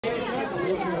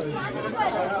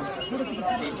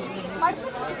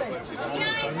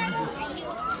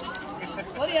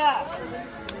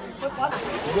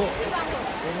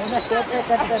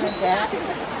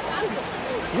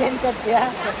ಏನ್ ಕಟ್ತೀಯ?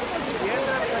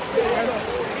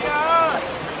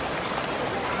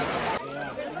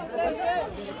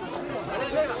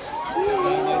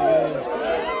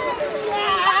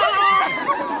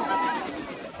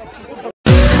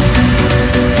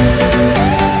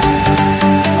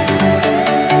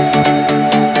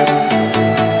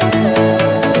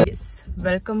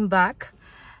 Welcome back.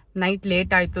 Night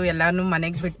late ಆಯಿತು, ಎಲ್ಲರೂ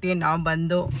ಮನೆಗೆ ಬಿಟ್ಟು ನಾವು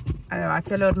ಬಂದು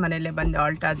ಅಚಲ್ ಅವ್ರ ಮನೇಲೆ ಬಂದು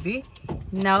ಆಲ್ಟ್ ಆದ್ವಿ.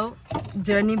 ನಾವು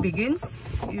ಜರ್ನಿ ಬಿಗಿನ್ಸ್.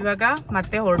 ಇವಾಗ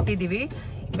ಮತ್ತೆ ಹೊರಟಿದ್ದೀವಿ.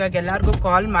 ಇವಾಗ ಎಲ್ಲರಿಗೂ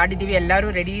ಕಾಲ್ ಮಾಡಿದ್ದೀವಿ, ಎಲ್ಲರೂ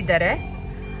ರೆಡಿ ಇದ್ದಾರೆ,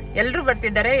 ಎಲ್ಲರೂ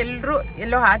ಬರ್ತಿದ್ದಾರೆ.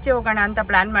 ಎಲ್ಲೋ ಆಚೆ ಹೋಗೋಣ ಅಂತ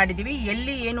ಪ್ಲಾನ್ ಮಾಡಿದ್ದೀವಿ.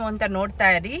 ಎಲ್ಲಿ ಏನು ಅಂತ ನೋಡ್ತಾ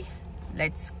ಇರಿ.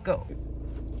 Let's go.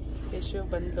 ಯಶು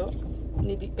ಬಂದು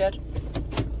ನಿಧಿಕರ್,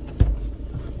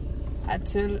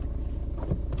 ಅಚಲ್,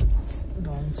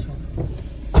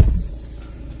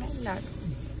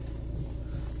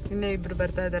 ಇನ್ನೇ ಇಬ್ರು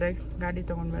ಬರ್ತಾ ಇದ್ದಾರೆ, ಗಾಡಿ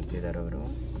ತಗೊಂಡು ಬರ್ತಿದ್ದಾರೆ.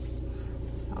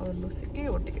 ಅವ್ರನ್ನು ಸಿಕ್ಕಿ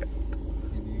ಒಟ್ಟಿಗೆ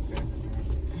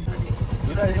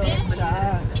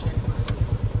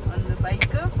ಒಂದು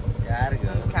ಬೈಕ್,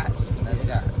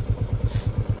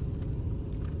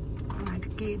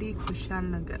 ಮಡಿಕೇರಿ, ಕುಶಾಲ್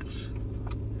ನಗರ್.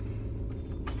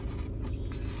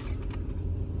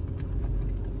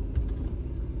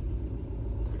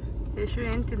 ಯಶು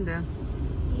ಏನ್ ತಿಂದೆ?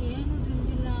 ಏನು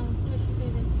ತಿಂದಿಲ್ಲ,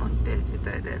 ಹೊಟ್ಟೆ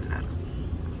ಹಸಿತಾ ಇದೆ ಎಲ್ಲರೂ.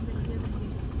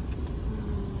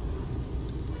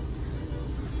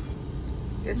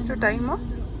 ಎಷ್ಟು ಟೈಮು?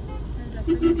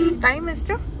 ಟೈಮ್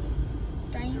ಎಷ್ಟು?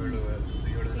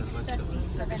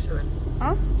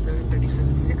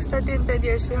 6:30 ಅಂತ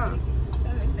ಇದೆಯಾ ಯಶು?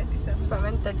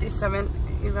 7:37.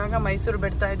 ಇವಾಗ ಮೈಸೂರು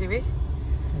ಬಿಡ್ತಾ ಇದ್ದೀವಿ.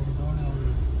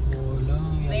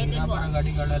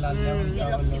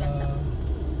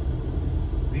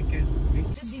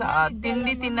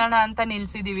 ತಿಂಡಿ ತಿನ್ನೋಣ ಅಂತ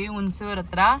ನಿಲ್ಸಿದೀವಿ ಹುಣಸೂರ್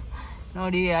ಹತ್ರ.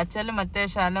 ನೋಡಿ, ಅಚಲ್ ಮತ್ತೆ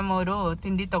ಶಾಲಮ್ ಅವರು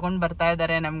ತಿಂಡಿ ತಗೊಂಡ್ ಬರ್ತಾ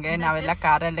ಇದಾರೆ ನಮ್ಗೆ. ನಾವೆಲ್ಲ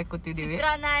ಕಾರಲ್ಲೇ ಕೂತಿದೀವಿ.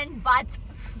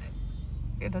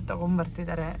 ಏನೋ ತಗೊಂಡ್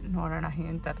ಬರ್ತಿದ್ದಾರೆ, ನೋಡೋಣ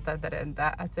ಏನ್ ತರ್ತಾ ಇದಾರೆ ಅಂತ.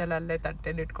 ಅಚಲ್ ಅಲ್ಲೇ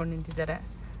ತಟ್ಟೆಲಿ ಇಟ್ಕೊಂಡು ನಿಂತಿದ್ದಾರೆ.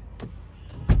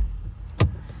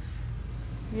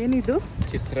 ಏನಿದು?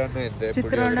 ಚಿತ್ರಾನ್ನ,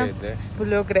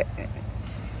 ಪುಳಿಯೋಗರೆ.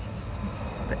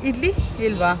 ಇಡ್ಲಿ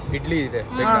ಇಲ್ವಾ? ಇಡ್ಲಿ ಇದೆ.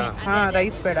 ಹಾ,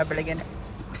 ರೈಸ್ ಬೇಡ.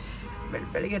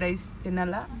 ಬೆಳಿಗ್ಗೆ ರೈಸ್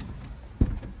ತಿನ್ನಲ್ಲ.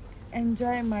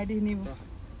 ಎಂಜಾಯ್ ಮಾಡಿ ನೀವು.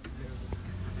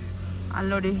 ಅಲ್ಲಿ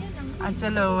ನೋಡಿ,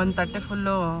 ಅಚಲ್ ಒಂದು ತಟ್ಟೆ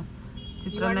ಫುಲ್ಲು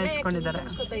ಚಿತ್ರಾನ್ನ ಇಸ್ಕೊಂಡಿದ್ದಾರೆ.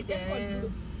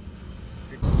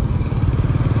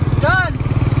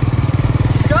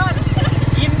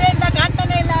 ಹಿಂದೆಯಿಂದ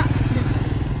ಕಾಣ್ತಾನೆ ಇಲ್ಲ.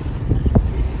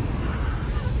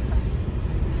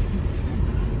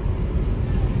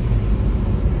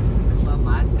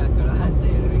 ಮಾಸ್ಕ್ ಹಾಕೊಳ್ಳ ಅಂತ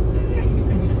ಹೇಳ್ಬೇಕು.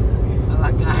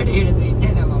 ಅವಾಗ ಗಾಡಿ ಹಿಡಿದು ಹಿಂದೆ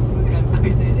ನಮ್ಮ ಅಮ್ಮ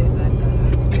ಕರ್ಕೊಳ್ತಾ ಇದೆ ಸರ್.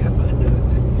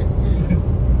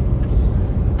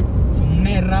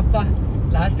 ಸುಮ್ಮನೆ ಇರ್ರಪ್ಪ.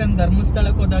 ಲಾಸ್ಟ್ ಟೈಮ್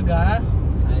ಧರ್ಮಸ್ಥಳಕ್ಕೆ ಹೋದಾಗ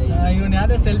ಇವನ್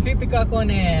ಯಾವ್ದೋ ಸೆಲ್ಫಿ ಪಿಕ್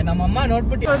ಹಾಕೋನೆ, ನಮ್ಮಮ್ಮ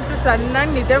ನೋಡ್ಬಿಟ್ಟು ಅಂತೂ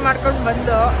ಚೆನ್ನಾಗಿ ನಿದ್ದೆ ಮಾಡ್ಕೊಂಡು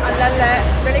ಬಂದು ಅಲ್ಲಲ್ಲೇ.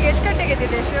 ಬೆಳಿಗ್ಗೆ ಎಷ್ಟು ಗಂಟೆಗೆ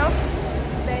ಎದ್ದಿದೆ ಯಶು?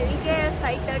 ಬೆಳಿಗ್ಗೆ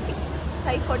 5:30,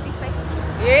 5:45.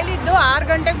 ಹೇಳಿದ್ದು 6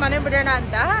 ಗಂಟೆಗೆ ಮನೆ ಬಿಡೋಣ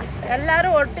ಅಂತ. ಎಲ್ಲರೂ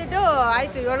ಹೊರಟಿದ್ದು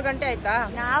ಆಯ್ತು 7 ಗಂಟೆ ಆಯ್ತಾ.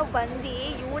 ನಾವು ಬಂದು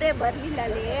ಇವರೇ ಬರ್ಲಿಲ್ಲ,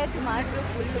 ಲೇಟ್ ಮಾಡ್ರು.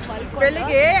 ಫುಲ್ ಮಲ್ಕೊಂಡು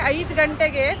ಬೆಳಿಗ್ಗೆ 5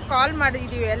 ಗಂಟೆಗೆ ಕಾಲ್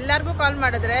ಮಾಡಿದೀವಿ. ಎಲ್ಲರಿಗೂ ಕಾಲ್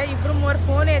ಮಾಡಿದ್ರೆ 2-3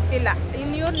 ಫೋನ್ ಎತ್ತಿಲ್ಲ.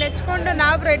 ಇನ್ನು ಇವ್ರು ನೆಚ್ಕೊಂಡು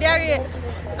ನಾವು ರೆಡಿಯಾಗಿ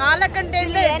 4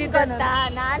 ಗಂಟೆಯಿಂದ ಎದ್ದಿದ್ದೆ.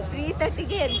 ನಾನು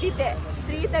 3:30ಗೆ ಎದ್ದಿದ್ದೆ.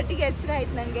 3:30ಗೆ ಎಚ್ಚರ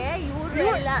ಆಯ್ತು ನಂಗೆ. ಇವ್ರು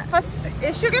ಫಸ್ಟ್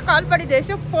ಯಶುಗೆ ಕಾಲ್ ಮಾಡಿದ್ದೆ,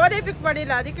 ಯಶು ಫೋನೇ ಪಿಕ್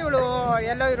ಮಾಡಿಲ್ಲ. ಅದಕ್ಕೆ ಇವಳು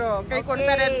ಎಲ್ಲೋ ಇರೋ ಕೈ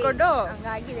ಕೊಡ್ತಾರೆ ಅನ್ಕೊಂಡು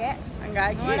ಹಂಗಾಗಿದೆ.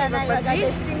 ಹಂಗಾಗಿ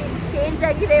ಡೆಸ್ಟಿನಿ ಚೇಂಜ್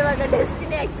ಆಗಿದೆ. ಇವಾಗ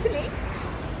destiny actually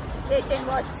wait and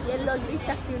watch, ಎಲ್ಲೋಗಿ reach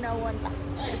ಆಗ್ತೀವಿ ನಾವು ಅಂತ.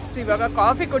 ಇವಾಗ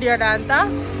ಕಾಫಿ ಕುಡಿಯೋಣ ಅಂತ.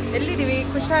 ಎಲ್ಲಿದೀವಿ?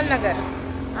 ಕುಶಾಲ್ ನಗರ್.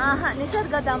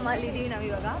 ನಿಸರ್ಗಧಾಮ ಅಲ್ಲಿ ಇದೀವಿ ನಾವು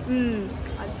ಇವಾಗ.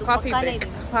 ಕಾಫಿ,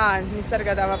 ಹಾ,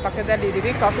 ನಿಸರ್ಗಧಾಮ ಪಕ್ಕದಲ್ಲಿ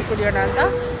ಇದೀವಿ. ಕಾಫಿ ಕುಡಿಯೋಣ ಅಂತ.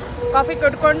 ಕಾಫಿ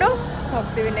ಕುಡ್ಕೊಂಡು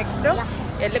ಹೋಗ್ತೀವಿ. ನೆಕ್ಸ್ಟ್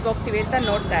ಎಲ್ಲಿಗೆ ಹೋಗ್ತೀವಿ ಅಂತ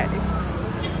ನೋಡ್ತಾ ಇದೀವಿ.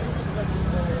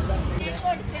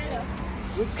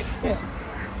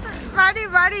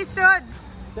 ಮಾಡಿ stone.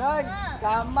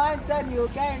 Come on son, you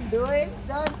can do it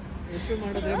son. ಎಷ್ಟು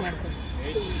ಮಾಡಿದ್ರೆ ಮಾಡ್ತಾರೆ.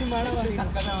 ಎಷ್ಟು ಮಾಡೋ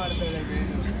ಸಂಕಟ ಮಾಡ್ತಾಳೆ.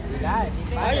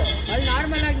 ಅಲ್ಲಿ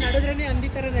ನಾರ್ಮಲ್ ಆಗಿ ನಡೆದ್ರೇನೆ ಅಂದಿ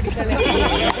ತರ ನಡೀತಾಳೆ.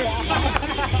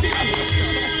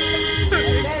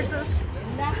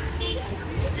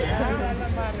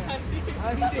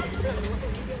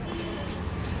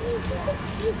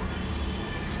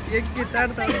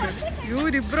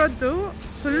 ಇವರಿಬ್ರದ್ದು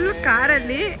ಫುಲ್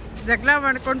ಕಾರಲ್ಲಿ ಜಗಳ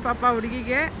ಮಾಡ್ಕೊಂಡು ಪಾಪ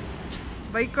ಹುಡುಗಿಗೆ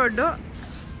ಬೈಕೊಂಡು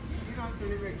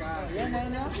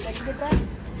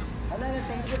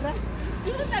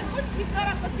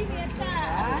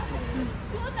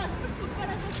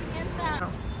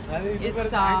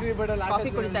ಕಾಫಿ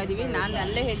ಕುಡಿತಾ ಇದೀವಿ. ನಾನು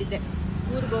ಅಲ್ಲೇ ಹೇಳಿದ್ದೆ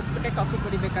ಊರಿಗೆ ಹೋಗ್ಬಿಟ್ಟೆ coffee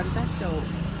ಕುಡಿಬೇಕಂತ. So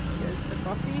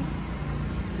coffee,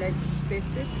 let's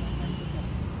taste it.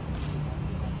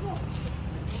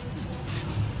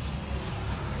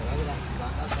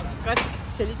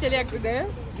 ಚಳಿ ಚಳಿ ಆಗ್ತಿದೆ.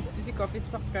 ಬಿಸಿ ಬಿಸಿ ಕಾಫಿ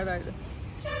ಸಕ್ಕತ್ತಾಗಿದೆ.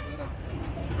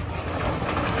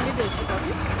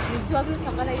 ಕಾಫಿ ನಿಜವಾಗ್ಲೂ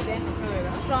ಸಕ್ಕತ್ತಾಗಿದೆ.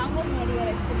 ಸ್ಟ್ರಾಂಗ್ ಆಗಿ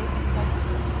ಮಾಡಿದ್ದಾರೆ ಆ್ಯಕ್ಚುಲಿ.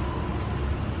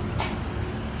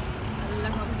 ಎಲ್ಲ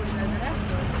ಕಾಫಿ ಕುಡಿತಾ ಇದ್ದಾರೆ.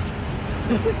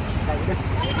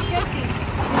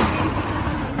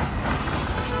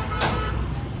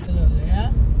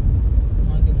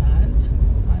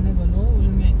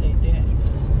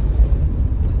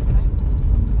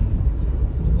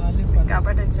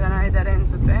 ಸಿಕ್ಕಾಪಟ್ಟೆ ಜನ ಇದ್ದಾರೆ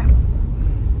ಅನ್ಸುತ್ತೆ.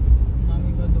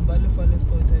 ನಾವೀಗ ದುಬಾಲಿ ಫಾಲ್ಸ್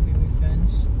ಹೋಗ್ತಾ ಇದ್ದೀವಿ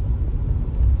ಫ್ರೆಂಡ್ಸ್.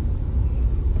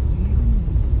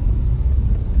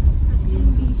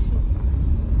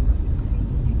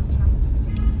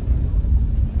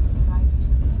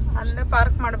 ಅಲ್ಲೇ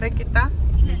ಪಾರ್ಕ್ ಮಾಡ್ಬೇಕಿತ್ತ?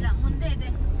 ಇಲ್ಲ, ಮುಂದೆ ಇದೆ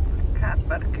car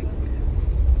parking.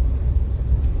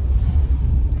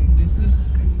 This is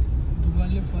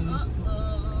ದುಬಾಲಿ falls.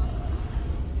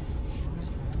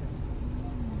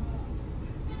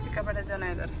 ಸಿಕ್ಕಾಪಟ್ಟೆ ಜನ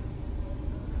ಇದ್ದಾರೆ.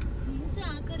 ಮುಂಚೆ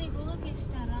ಆ ಕಡೆಗೆ ಹೋಗೋಕೆ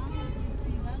ಎಷ್ಟು ಆರಾಮ ಆಗ್ತಿತ್ತು.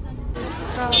 ಇವಾಗ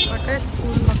ಸಿಕ್ಕಾಪಟ್ಟೆ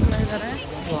ಸ್ಕೂಲ್ ಮಕ್ಕಳು ಇದ್ದಾರೆ.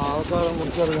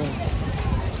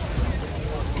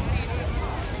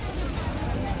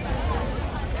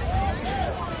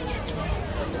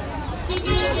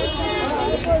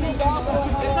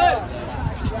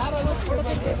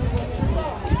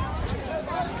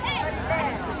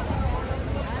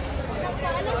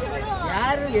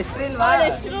 ಯಾರು ಹೆಸರಿಲ್ವಾ?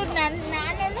 ಹೆಸರು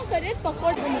ನಾನೆಲ್ಲ ಕರೆಯೋದು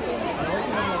ಪಕ್ಕೋಡ್ ಬಂದಿದ್ದೆ.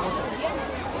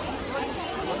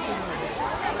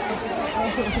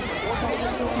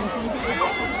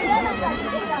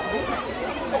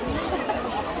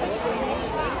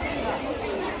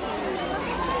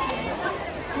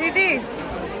 ನಿಧಿ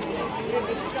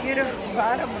ಇರು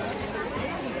ಬಾರಮ್ಮ.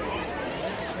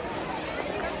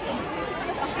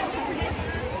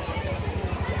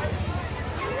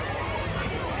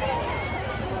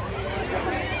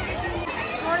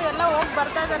 ನೋಡಿ ಎಲ್ಲ ಹೋಗಿ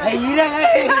ಬರ್ತಾ ಇದಾರೆ.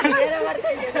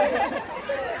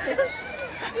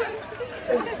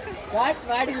 ಶಾರ್ಟ್ಸ್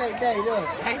ಮಾಡಿಲ್ಲ ಇದ್ದ ಇದು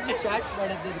ಶಾರ್ಟ್ಸ್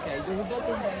ಮಾಡೋದಕ್ಕೆ ಇದು ಉದ್ದ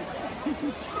ತುಂಬ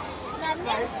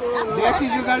ದೇಸಿ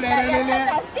ಜುಗಾಡ್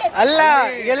ಅಲ್ಲ,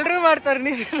 ಎಲ್ರೂ ಮಾಡ್ತಾರೆ.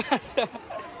 ನೀವು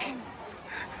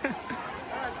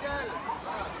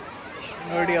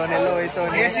ನೋಡಿ ಅವನೆಲ್ಲ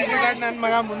ಹೋಯ್ತವನೆ. ದೇಸಿ ಜುಗಾಡ್ ನನ್ನ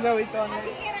ಮಗ ಮುಂದೆ ಹೋಯ್ತವನೆ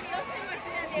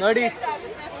ನೋಡಿ.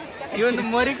 ಇವನು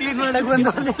ಮೋರಿ ಕ್ಲೀನ್ ಮಾಡಕ್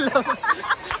ಬಂದವನೆಲ್ಲ.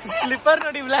 ಸ್ಲಿಪ್ಪರ್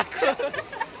ನೋಡಿ ಬ್ಲಾಕ್.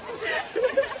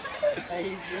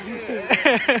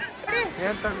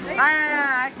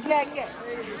 ಹಂಗೆ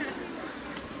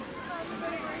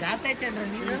ಜಾತೈತೇನ್ರ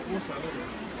ನೀರು?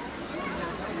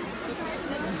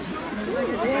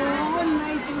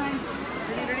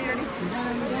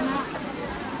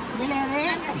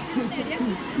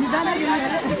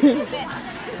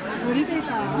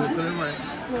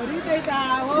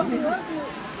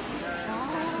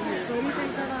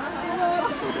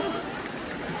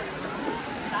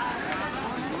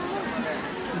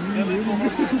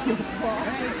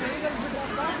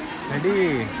 ನಡಿ.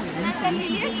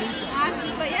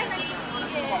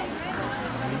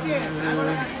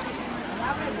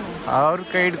 ಅವ್ರ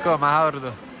ಕೈ ಹಿಡ್ಕೊ ಮಹಾ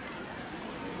ಅವ್ರದ್ದು.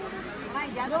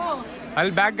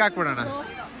 ಅಲ್ಲಿ ಬ್ಯಾಗ್ ಹಾಕ್ಬಿಡೋಣ.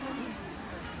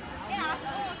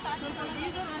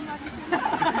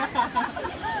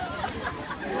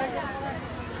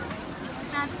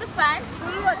 ನಂದು ಪ್ಯಾಂಟ್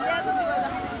ಫುಲ್ ಒದ್ದೆ ಆಗುತ್ತೆ ಇವಾಗ.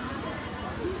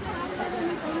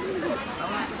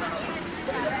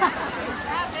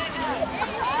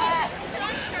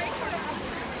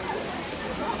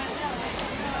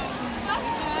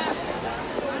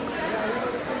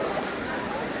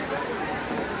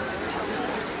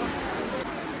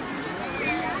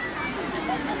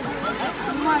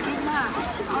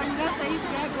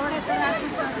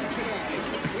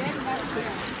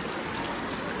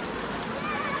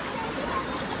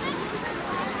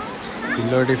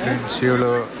 ನೋಡಿ ಫ್ರೆಂಡ್ಸ್, ಇವಳು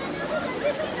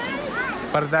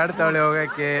ಪರದಾಡ್ತಾವಳೆ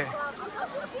ಹೋಗಕ್ಕೆ.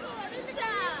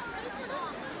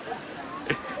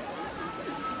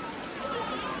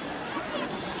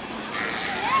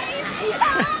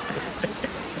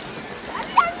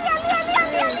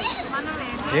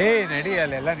 ಏ ನಡಿ,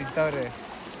 ಅಲ್ಲೆಲ್ಲ ನಿಂತವ್ರೆ.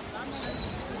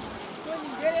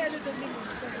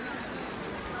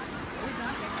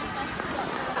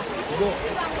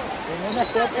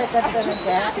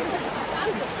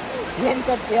 ಏನ್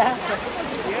ಕೊಡ್ತೀಯಾ?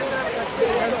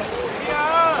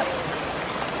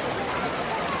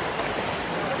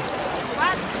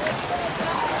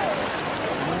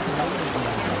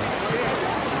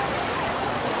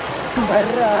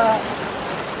 ಬರ್ರ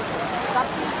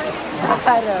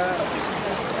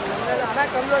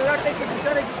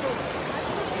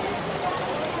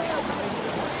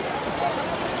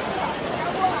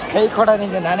ಕೈ ಕೊಡ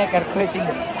ನಿಂಗೆ ನಾನೇ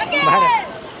ಕರ್ಕೊಯ್ತೀನಿ ಬಾರ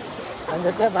ನನ್ನ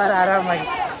ಜೊತೆ ಬಾರ ಆರಾಮಾಗಿ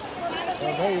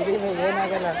ಇಡೀ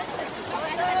ಏನಾಗಲ್ಲ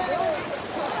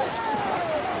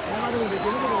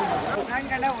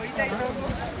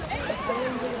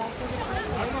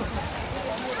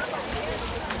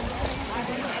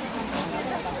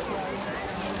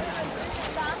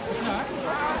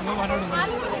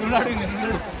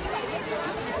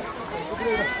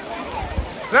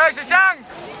ಶಶಾಂಕ್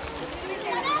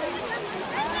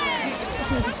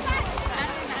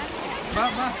ಬಾ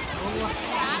ಬಾ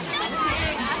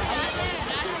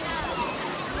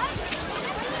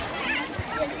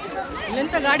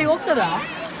ಇಲ್ಲೆಂತ ಗಾಡಿ ಹೋಗ್ತದ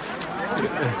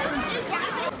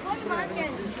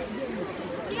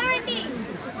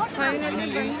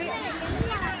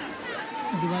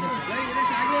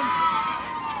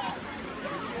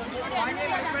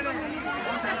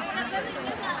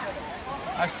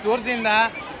ಅಷ್ಟು ದೂರದಿಂದ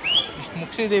ಇಷ್ಟು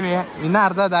ಮುಗಿಸಿದ್ದೀವಿ ಇನ್ನೂ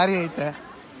ಅರ್ಧ ದಾರಿ ಐತೆ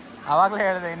ಆವಾಗಲೇ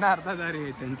ಹೇಳಿದೆ ಇನ್ನೂ ಅರ್ಧ ದಾರಿ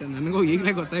ಐತೆ ಅಂತ ನನಗೂ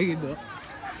ಈಗಲೇ ಗೊತ್ತಾಗಿದ್ದು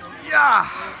ಯಾ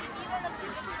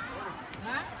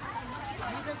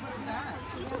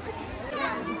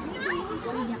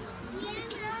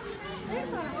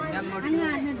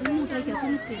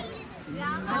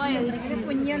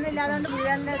കുഞ്ഞൊന്നുമില്ലാതുകൊണ്ട്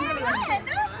വീഴാൻ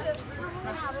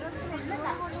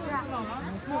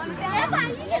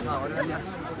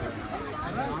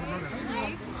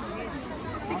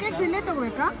ಟಿಕೆಟ್ಸ್ ಇಲ್ಲೇ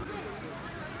ತಗೋಬೇಕಾ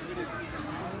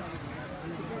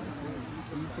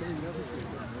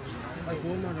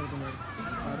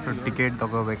ಟಿಕೆಟ್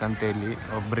ತಗೋಬೇಕಂತ ಇಲ್ಲಿ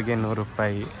ಒಬ್ಬರಿಗೆ 100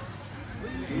 ರೂಪಾಯಿ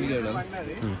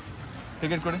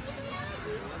ಟಿಕೆಟ್ ಕೊಡಿ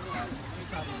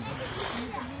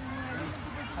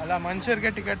ಅಲ್ಲ ಮನುಷ್ಯರಿಗೆ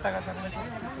ಟಿಕೆಟ್ ತಗೋತಾರೆ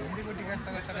ಟಿಕೆಟ್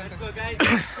ತಗೋತಾರೆ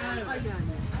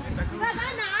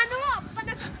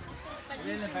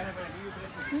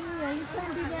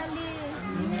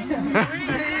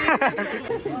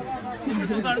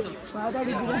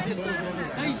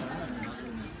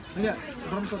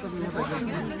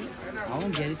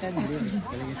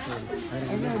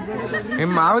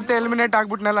ಮಾವತ್ತೆ ಎಲಿಮಿನೇಟ್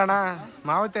ಆಗ್ಬಿಟ್ನಲ್ಲ ಅಣ್ಣ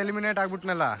ಮಾವತ್ತೆ ಎಲಿಮಿನೇಟ್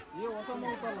ಆಗ್ಬಿಟ್ನಲ್ಲ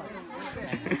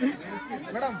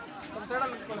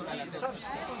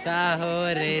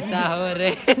ಸಾಹೋರೆ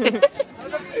ಸಾಹೋರೆ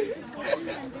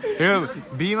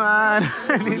ಭೀಮಾನ್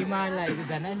ಅಲ್ಲ ಇದು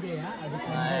ಧನಂಜಯ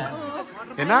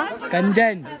ಏನ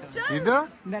ಕಂಜನ್ ಇದು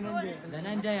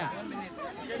ಧನಂಜಯ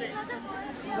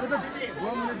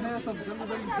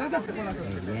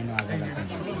ಏನು ಆಗಲ್ಲ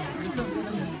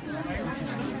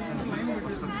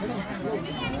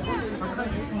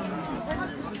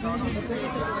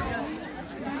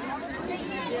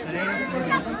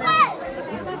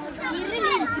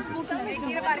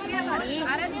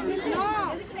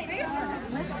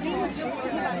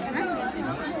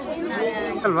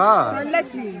ಅಲ್ವಾ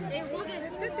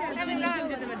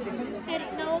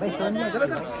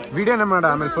ವಿಡಿಯೋನ ಮಾಡ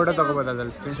ಆಮೇಲೆ ಫೋಟೋ ತಗೋಬೋದು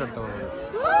ಅದ್ರಲ್ಲಿ ಸ್ಕ್ರೀನ್ ಶಾಟ್ ತಗೋಬೋದು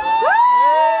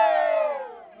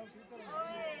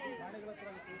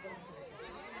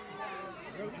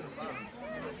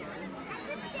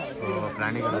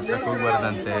ಪ್ರಾಣಿಗಳ ಹತ್ರ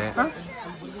ಕೂಗ್ಬಾರ್ದಂತೆ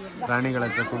ಪ್ರಾಣಿಗಳ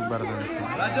ಹತ್ರ ಕೂಗ್ಬಾರ್ದಂತೆ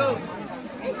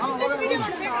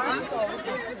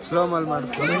ಸ್ಲೋ ಮಾಲ್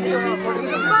ಮಾಡ್ಕೊಂಡು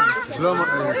ಸ್ಲೋ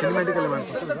ಸಿನಿಮ್ಯಾಟಿಕಲ್ಲಿ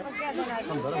ಮಾಡ್ಕೊಂಡು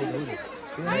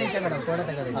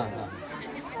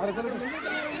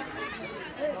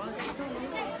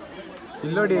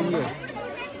ಇಲ್ಲೋಡಿ ಹೆಂಗೆ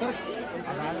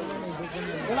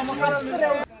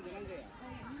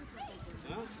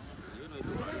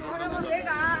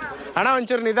ಅಣ್ಣ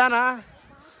ಒಂಚೂರು ನಿಧಾನ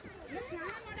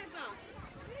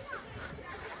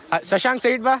ಶಶಾಂಕ್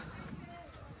ಸೈಡ್ ಬಾ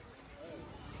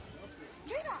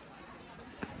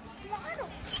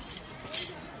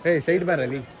ಏ ಸೈಡ್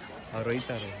ಬಾರಲ್ಲಿ ಅವ್ರು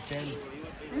ಒಯ್ತಾರೆ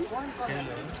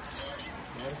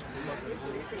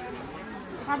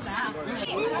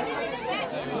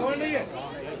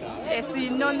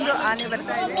ಇನ್ನೊಂದು ಆನೆ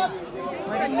ಬರ್ತಾ ಇದೆ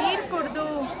ನೀರು ಕುಡ್ದು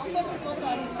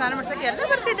ಸ್ನಾನ ಮಾಡ್ಸಕ್ಕೆ ಎಲ್ಲ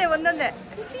ಬರ್ತಿದೆ ಒಂದೊಂದೇ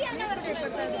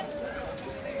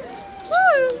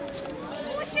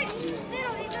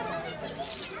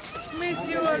miss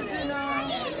you Arjuna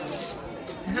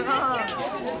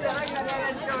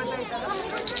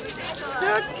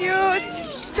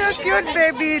so cute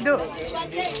baby ಇದು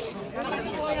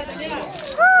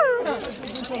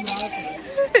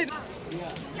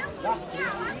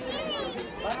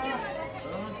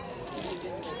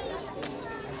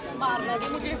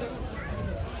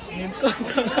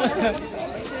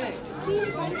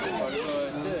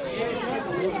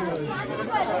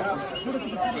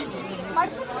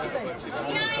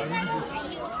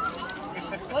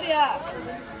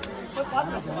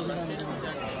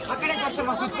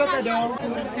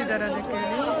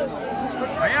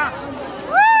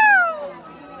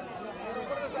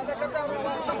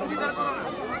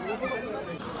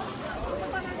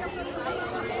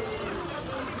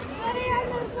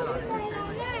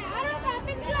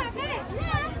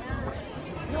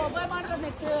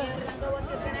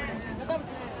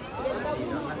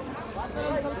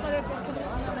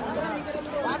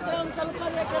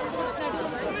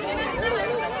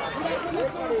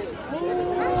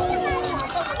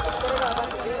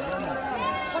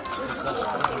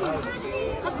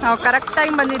ನಾವು ಕರೆಕ್ಟ್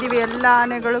ಟೈಮ್ ಬಂದಿದ್ದೀವಿ. ಎಲ್ಲ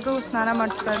ಆನೆಗಳಿಗೂ ಸ್ನಾನ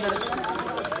ಮಾಡಿಸ್ತಾ ಇದ್ದಾರೆ.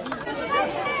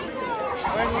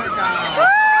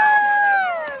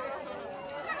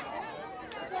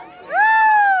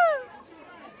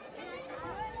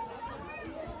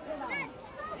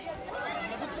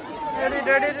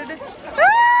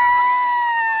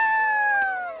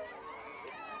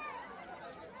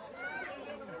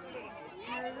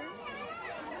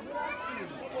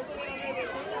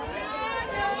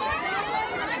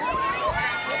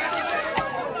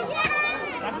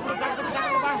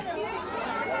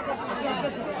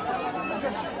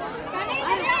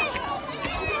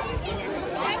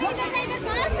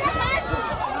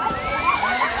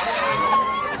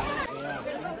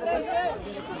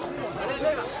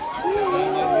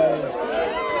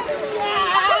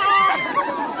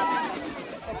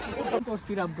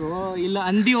 ತೋರಿಸ್ತೀರಾ ಬ್ರೋ? ಇಲ್ಲ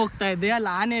ಹಂದಿ ಹೋಗ್ತಾ ಇದೆ, ಅಲ್ಲಿ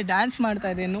ಆನೆ ಡ್ಯಾನ್ಸ್ ಮಾಡ್ತಾ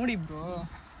ಇದೆ ನೋಡಿ ಬ್ರೋ.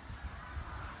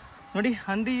 ನೋಡಿ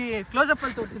ಹಂದಿ ಕ್ಲೋಸ್ ಅಪ್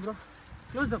ಅಲ್ಲಿ ತೋರಿಸಿ ಬ್ರೋ,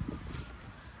 ಕ್ಲೋಸ್ ಅಪ್.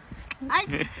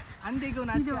 ಹಂದಿಗೂ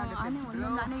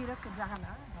ಆನೆ ಇರೋಕ್ಕೆ ಜಾಗನ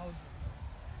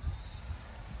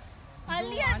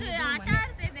ಅಲ್ಲಿ ಅದು ಆಟ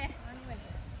ಆಡ್ತಿದೆ.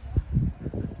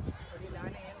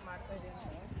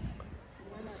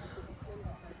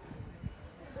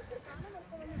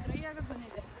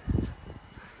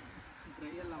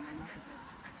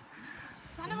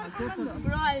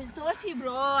 ಬ್ರೋ ಅಲ್ಲಿ ತೋರಿಸಿ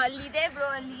ಬ್ರೋ, ಅಲ್ಲಿದೆ ಬ್ರೋ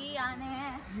ಅಲ್ಲಿ ಆನೆ.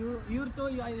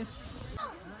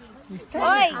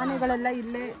 ಆನೆಗಳೆಲ್ಲ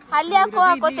ಇಲ್ಲೇ. ಅಲ್ಲಿ ಯಾಕೋ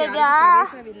ಹಾಕೋತಿದ್ಯಾ?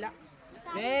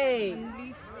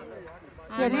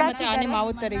 ಎಲ್ಲ ಮತ್ತೆ ಆನೆ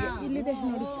ಮಾವುತರಿಗೆ ಇಲ್ಲಿದೆ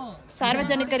ನೋಡಿ.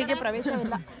 ಸಾರ್ವಜನಿಕರಿಗೆ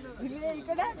ಪ್ರವೇಶವಿಲ್ಲ.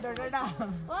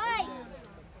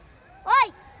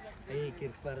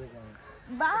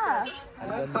 ಬಾ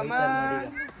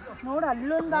ನೋಡು,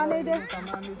 ಅಲ್ಲೊಂದು ಆನೆ ಇದೆ.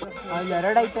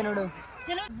 ಎರಡೈತೆ ನೋಡು.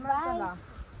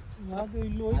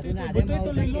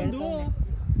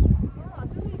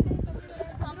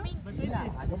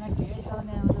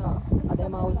 ಅದೇ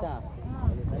ಮಾವುತ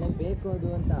ನನಗೆ ಬೇಕು ಅದು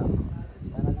ಅಂತ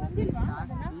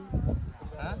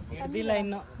ಹಿಡ್ದಿಲ್ಲ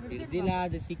ಇನ್ನು, ಹಿಡ್ದಿಲ್ಲ,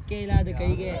 ಅದು ಸಿಕ್ಕೇ ಇಲ್ಲ ಅದು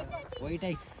ಕೈಗೆ. ವೈಟ್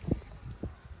ಐಸ್,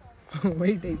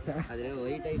 ವೈಟ್ ಐಸ್ ಆದ್ರೆ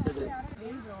ವೈಟ್ ಐಸ್ ಅದು.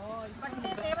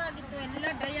 ಬಟ್ಟೆ ತೇವಾಗಿತ್ತು, ಎಲ್ಲ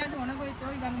ಡ್ರೈ ಆಗಿ ಒಣಗೋಯ್ತು.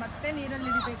 ಇವಾಗ ಮತ್ತೆ ನೀರಲ್ಲಿ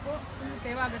ಇಡಬೇಕು, ಫುಲ್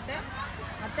ತೇವಾಗುತ್ತೆ.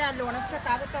 ಮತ್ತೆ ಅಲ್ಲಿ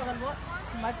ಒಣಗ್ಸೋಕ್ಕಾಗುತ್ತೋ ಆಗಲ್ವೋ,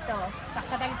 ಬಟ್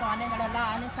ಸಖತ್ತಾಗಿತ್ತು. ಆನೆಗಳೆಲ್ಲ,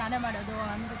 ಆನೆ ಸ್ನಾನ ಮಾಡೋದು,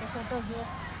 ಆನೆ ಜೊತೆ ಫೋಟೋಸು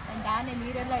ಆ್ಯಂಡ್ ಆನೆ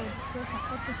ನೀರೆಲ್ಲ ಇತ್ತು,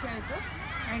 ಸಖತ್ ಖುಷಿ ಆಯಿತು.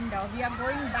 And we are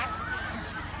going back.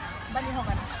 ಬನ್ನಿ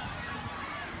ಹೋಗೋಣ.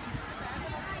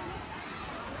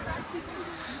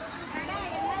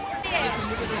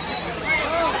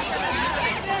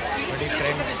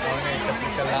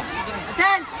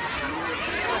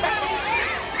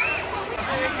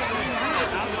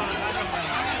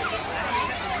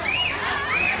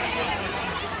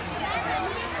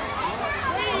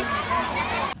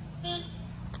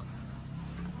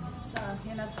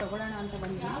 ಏನಾದ್ರು ತಗೊಳ್ಳೋಣ ಅಂತ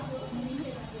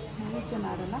ಬಂದಿದ್ದೀನಿ. ಮುಂಚೆ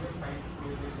ನಾರಲ್ಲ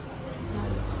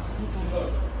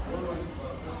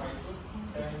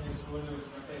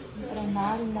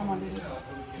ನಾರಿಂದ ಮಾಡಿದ್ರು.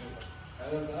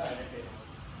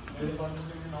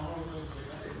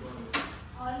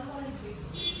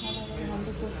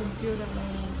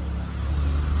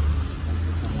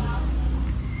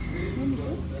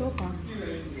 ಸೋಪಾ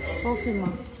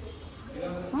ಪರ್ಫ್ಯೂಮಾ?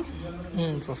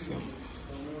 ಪರ್ಫ್ಯೂಮ್.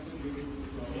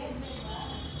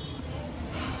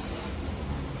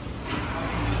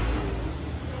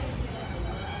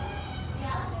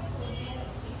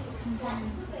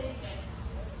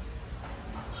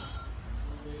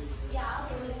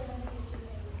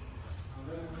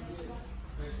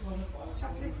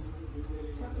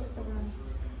 ಚಾಕ್ಲೇಟ್ ತಗೊಳ್ಳೋಣ.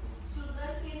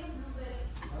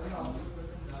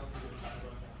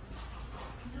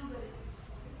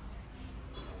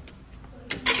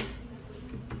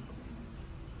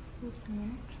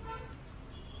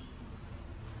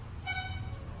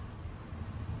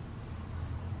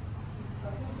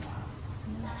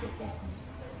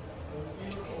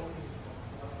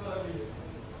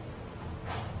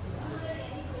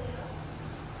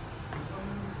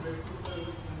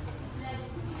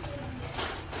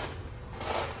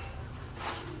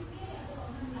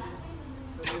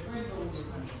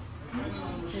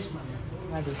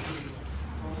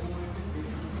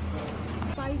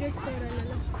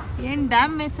 ಏನ್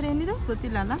ಡ್ಯಾಮ್ ಹೆಸರು ಏನಿದು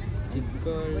ಗೊತ್ತಿಲ್ಲ ಅಲ್ಲ?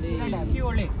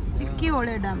 ಚಿಕ್ಕಿ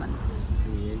ಹೊಳೆ ಡ್ಯಾಮ್ ಅಂತ.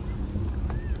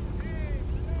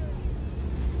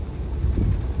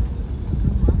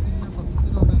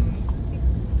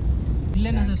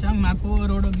 ಇಲ್ಲೇನಾ ಸರ್ ಮ್ಯಾಪ್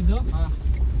ರೋಡ್ ಹೋಗಿದ್ದು?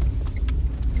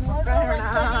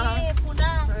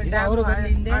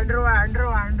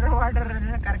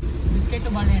 ಬಿಸ್ಕೆಟ್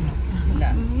ಬಾಳೆಹಣ್ಣು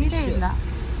ನೀರೇ ಇಲ್ಲ.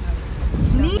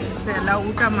 ಎಲ್ಲ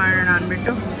ಊಟ ಮಾಡೋಣ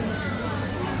ಅಂದ್ಬಿಟ್ಟು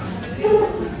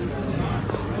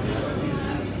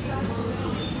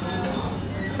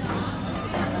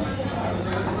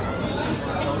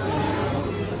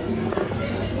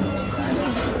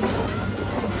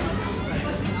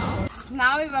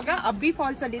ಇವಾಗ ಅಬ್ಬಿ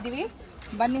ಫಾಲ್ಸ್ ಅಲ್ಲಿ ಇದೀವಿ.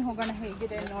 ಬನ್ನಿ ಹೋಗೋಣ,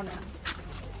 ಹೇಗಿದೆ ನೋಡೋಣ.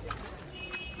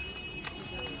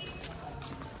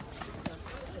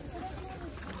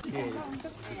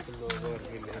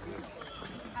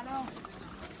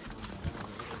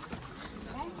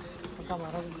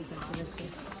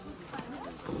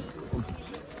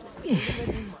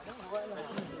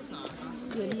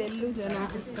 ಎಲ್ಲೆಲ್ಲೂ ಜನ,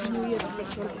 ನ್ಯೂ ಇಯರ್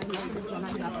ಜನ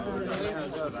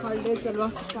ಹಾಲಿಡೇಸ್ ಅಲ್ವಾ,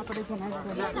 ಸಿಕ್ಕಾಪಟ್ಟೆ ಜನ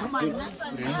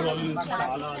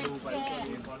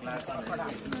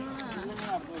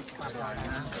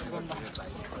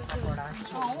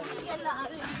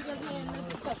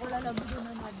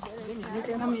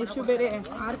ನಮ್ಮ ಯಶು ಬೇರೆ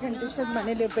 6 ಗಂಟೆ ಅಷ್ಟೊತ್ತು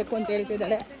ಮನೇಲಿ ಇರಬೇಕು ಅಂತ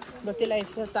ಹೇಳ್ತಿದ್ದಾಳೆ. ಗೊತ್ತಿಲ್ಲ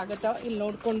ಎಷ್ಟೊತ್ತಾಗುತ್ತೋ, ಇಲ್ಲಿ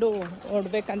ನೋಡಿಕೊಂಡು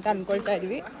ಹೊಡ್ಬೇಕಂತ ಅಂದ್ಕೊಳ್ತಾ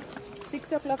ಇದ್ವಿ.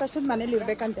 6 o'clock ಅಷ್ಟೊತ್ತು ಮನೇಲಿ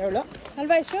ಇರ್ಬೇಕಂತ ಹೇಳು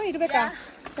ಅಲ್ವಾ ಯಶು? ಇರ್ಬೇಕಾ?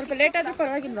 ಸ್ವಲ್ಪ ಲೇಟ್ ಆದ್ರೂ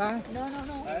ಪರವಾಗಿಲ್ವಾ?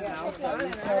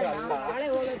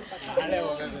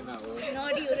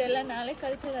 ನೋಡಿ ಇವರೆಲ್ಲ ನಾಳೆ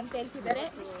ಕಳ್ಸೋದು ಅಂತ ಹೇಳ್ತಿದ್ದಾರೆ.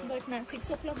 ಬಟ್ ನಾನು 6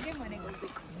 o'clockಗೆ ಮನೆಗೆ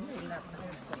ಹೋಗ್ಬೇಕು.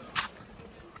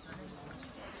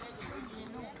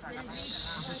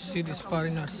 See these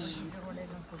foreigners.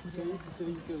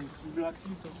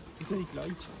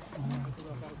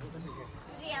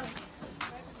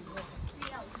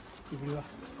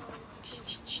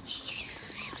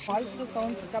 Falls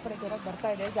sound ಸಿಕ್ಕಾಪಟ್ಟೆ ಜೋರಾಗಿ ಬರ್ತಾ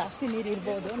ಇದೆ. ಜಾಸ್ತಿ ನೀರು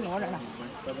ಇರ್ಬೋದು, ನೋಡೋಣ.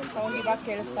 ಸೌಂಡ್ ಇವಾಗ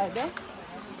ಕೇಳಿಸ್ತಾ ಇದೆ.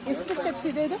 ಎಷ್ಟು ಸ್ಟೆಪ್ಸ್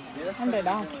ಇದೆ ಇದು?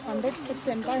 100 ಸ್ಟೆಪ್ಸ್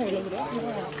ಅಂತ ಹೇಳಿದ್ರು.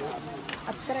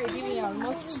 ಹತ್ತಿರ ಇದ್ದೀವಿ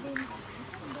ಆಲ್ಮೋಸ್ಟ್.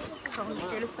 ಸೌಂಡ್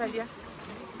ಕೇಳಿಸ್ತಾ ಇದೆಯಾ?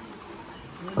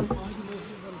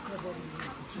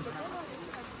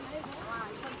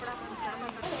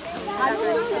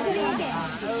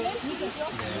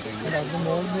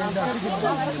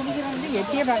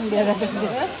 ಎತ್ತಿಗೆ ಬಂಡಿ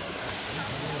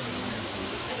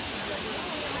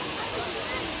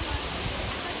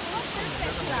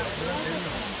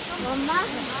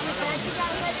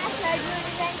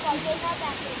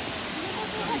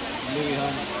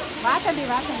ವಾಕಂಡಿ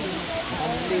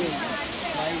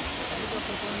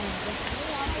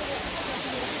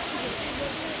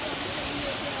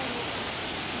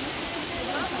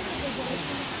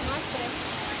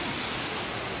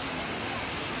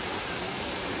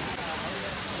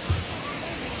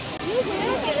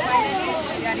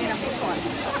ನೀರು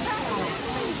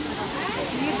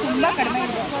ತುಂಬ ಕಡಿಮೆ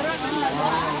ಇದೆ.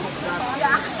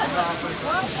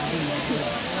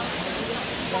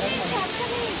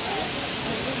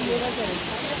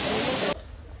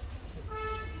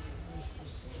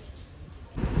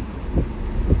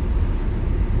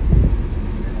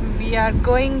 We are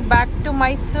going back to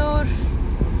Mysore.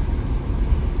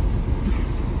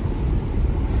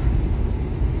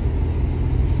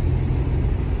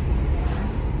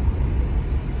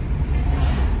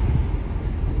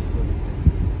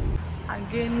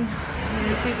 Again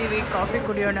ನಿಲ್ಸಿದ್ದೀವಿ coffee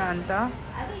ಕುಡಿಯೋಣ ಅಂತ.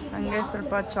 ಹಂಗೆ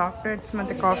ಸ್ವಲ್ಪ ಚಾಕ್ಲೇಟ್ಸ್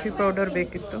ಮತ್ತು ಕಾಫಿ ಪೌಡರ್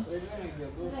ಬೇಕಿತ್ತು,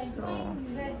 ಸೊ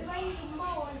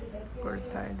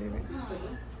ಕೊಡ್ತಾ ಇದ್ದೀವಿ.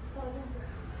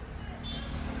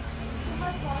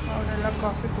 ಅವರೆಲ್ಲ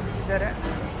ಕಾಫಿ ಕುಡಿತಿದ್ದಾರೆ.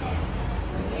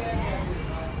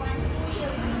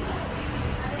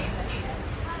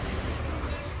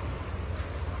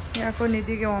 ಯಾಕೋ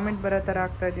ನಿಧಿಗೆ ವಾಮಿಟ್ ಬರೋ ಥರ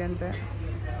ಆಗ್ತಾ ಇದೆಯಂತೆ.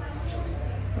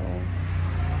 ಸೊ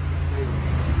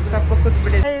ಸ್ವಲ್ಪ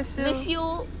ಕೂತ್ಬಿಡಿ. ವಿಶ್ ಯು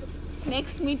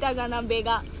ನೆಕ್ಸ್ಟ್ ಮೀಟ್ ಆಗೋಣ ಬೇಗ.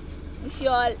 Wish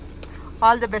you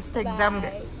all the best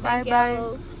ಎಕ್ಸಾಮ್ಗೆ. ಬಾಯ್ ಬಾಯ್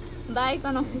ಬಾಯ್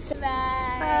ಕಣೋ.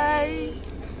 ಬಾಯ್.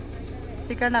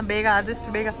 ಸಿಗೋಣ ಬೇಗ, ಆದಷ್ಟು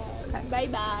ಬೇಗ. ಬಾಯ್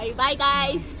ಬಾಯ್ ಬಾಯ್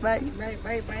ಗಾಯ್ಸ್. ಬಾಯ್ ಬಾಯ್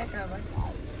ಬಾಯ್ ಬಾಯ್ ಬಾಯ್.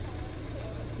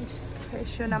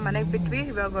 ಯಶುನ ಮನೆಗೆ ಬಿಟ್ವಿ,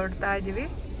 ಇವಾಗ ಹೊರಡ್ತಾ ಇದ್ದೀವಿ.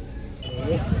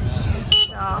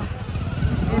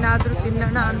 ಏನಾದರೂ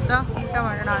ತಿನ್ನೋಣ ಅಂತ, ಊಟ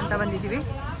ಮಾಡೋಣ ಅಂತ ಬಂದಿದ್ದೀವಿ.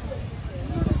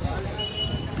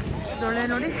 ದೊಳೆ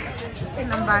ನೋಡಿ,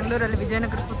 ನಮ್ಮ ಬ್ಯಾಂಗ್ಳೂರಲ್ಲಿ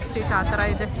ವಿಜಯನಗರ ಫುಡ್ ಸ್ಟ್ರೀಟ್ ಆ ಥರ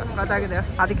ಇದೆ, ಸಕ್ಕತ್ತಾಗಿದೆ.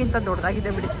 ಅದಕ್ಕಿಂತ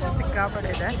ದೊಡ್ಡದಾಗಿದೆ ಬಿಡಿ, ಸಿಕ್ಕಾಪಡೆ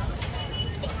ಇದೆ.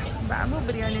 ಬ್ಯಾಂಬೂ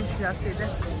ಬಿರಿಯಾನಿ ಜಾಸ್ತಿ ಇದೆ.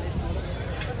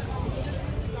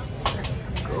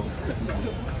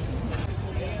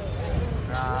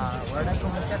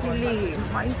 ಇಲ್ಲಿ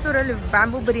ಮೈಸೂರಲ್ಲಿ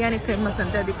ಬ್ಯಾಂಬೂ ಬಿರಿಯಾನಿ ಫೇಮಸ್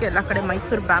ಅಂತೆ, ಅದಕ್ಕೆ ಎಲ್ಲ ಕಡೆ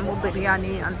ಮೈಸೂರು ಬ್ಯಾಂಬೂ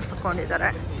ಬಿರಿಯಾನಿ ಅಂತ ಹಾಕೊಂಡಿದ್ದಾರೆ.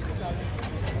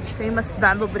 ಫೇಮಸ್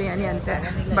ಬ್ಯಾಂಬೂ ಬಿರಿಯಾನಿ ಅಂತೆ.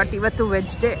 ಬಟ್ ಇವತ್ತು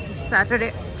veg day, Saturday,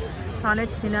 non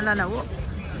veg ತಿನ್ನಲ್ಲ ನಾವು.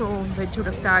 ಸೊ ವೆಜ್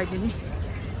ಹುಡುಕ್ತಾ ಇದ್ದೀನಿ.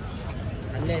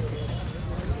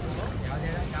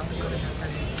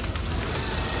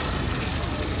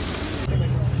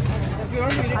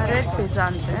 ರೆಡ್ ಪಿಜ್ಜಾ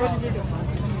ಅಂತೆ.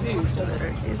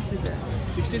 ವೆರೈಟೀಸ್ ಇದೆ.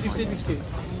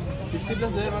 60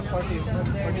 plus there 140,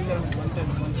 47, 110,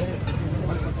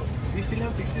 110. We still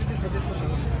have 60 rupees budget for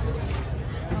 7.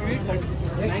 If you eat 30,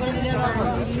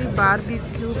 ಇಲ್ಲಿ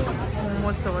ಬಾರ್ಬಿಕ್ಯೂ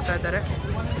ಮೋಮೋಸ್ ತಗೋತಾ ಇದ್ದಾರೆ.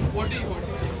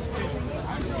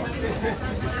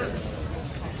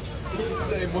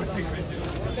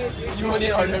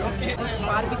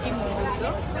 ಬಾರ್ಬಿಕ್ಯೂ ಮೋಮೋಸು,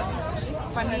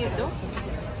 ಪನ್ನೀರ್ದು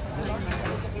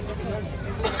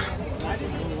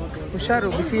ಹುಷಾರು,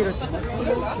 ಬಿಸಿ ಇರುತ್ತೆ.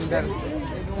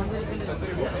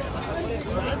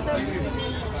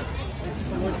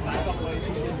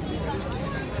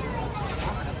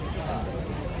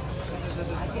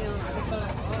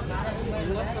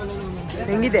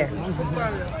 ಹೆಂಗಿದೆ?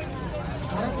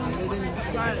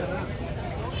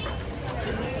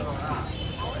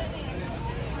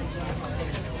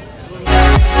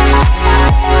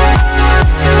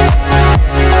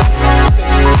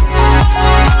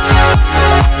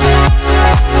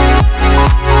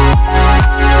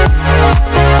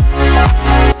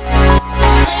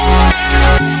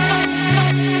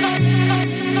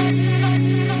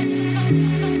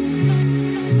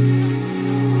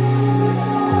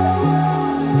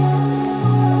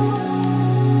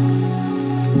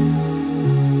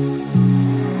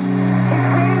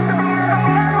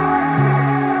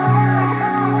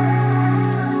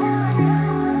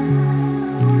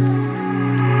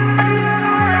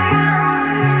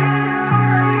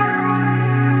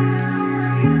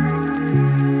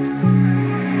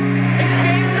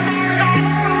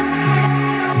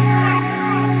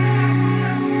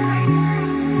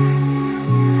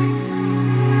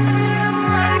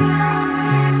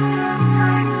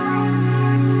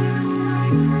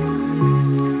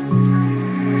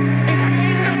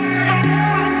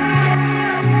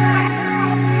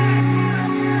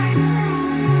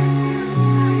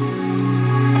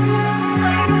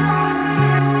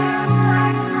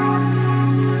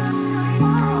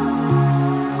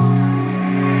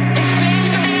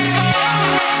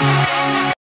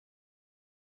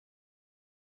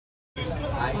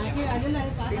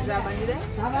 ಪಿಜ್ಜಾ ಬಂದಿದೆ,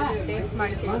 ಟೇಸ್ಟ್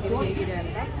ಮಾಡ್ತೀನಿ ಹೇಗಿದೆ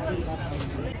ಅಂತ.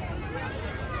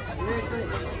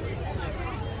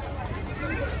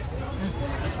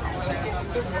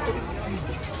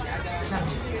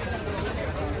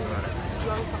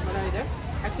 ಸಕ್ಕತ್ತಾಗಿದೆ.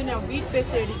 ಆ್ಯಕ್ಚುಲಿ ನಾವು ವೀಟ್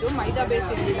ಬೇಸ್ ಹೇಳಿದ್ದು, ಮೈದಾ ಬೇಸ್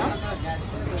ಹೇಳಿಲ್ಲ.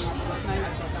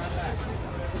 ನೈಸ್.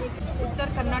 ಉತ್ತರ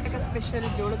ಕರ್ನಾಟಕ ಸ್ಪೆಷಲ್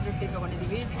ಜೋಳದ ರೊಟ್ಟಿ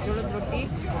ತೊಗೊಂಡಿದ್ದೀವಿ. ಜೋಳದ ರೊಟ್ಟಿ,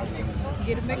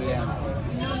 ಗಿರ್ಮಿಟ್,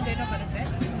 ಇನ್ನೊಂದೇನೋ ಬರುತ್ತೆ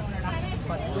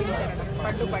ನೋಡೋಣ,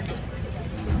 ಪಡ್ಡು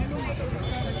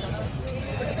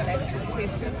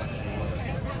ಟೇಸ್ಟ್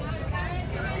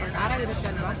ಖಾರ ಇರುತ್ತೆ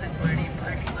ಅಲ್ವಾ?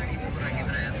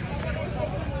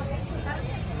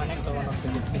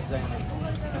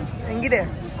 ಹೆಂಗಿದೆ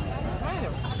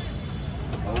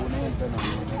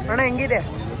ಅಣ್ಣ? ಹೆಂಗಿದೆ?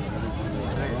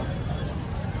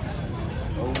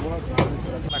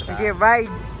 ಬಾಯ್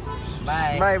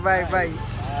ಬಾಯ್ ಬಾಯ್ ಬಾಯ್.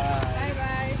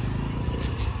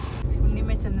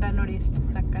 ಹುಣ್ಣಿಮೆ ಚಂದ್ರ ನೋಡಿ ಎಷ್ಟು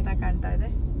ಸಕ್ಕತ್ತಾಗಿ ಕಾಣ್ತಾ ಇದೆ.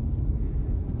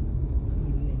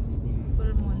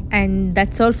 And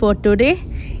that's all for today.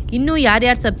 ಇನ್ನೂ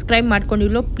ಯಾರ್ಯಾರು ಸಬ್ಸ್ಕ್ರೈಬ್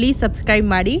ಮಾಡ್ಕೊಂಡಿಲ್ಲೋ ಪ್ಲೀಸ್ ಸಬ್ಸ್ಕ್ರೈಬ್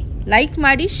ಮಾಡಿ, ಲೈಕ್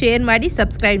ಮಾಡಿ, ಶೇರ್ ಮಾಡಿ,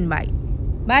 ಸಬ್ಸ್ಕ್ರೈಬ್ ಮಾಡಿ.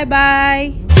 ಬಾಯ್ ಬಾಯ್.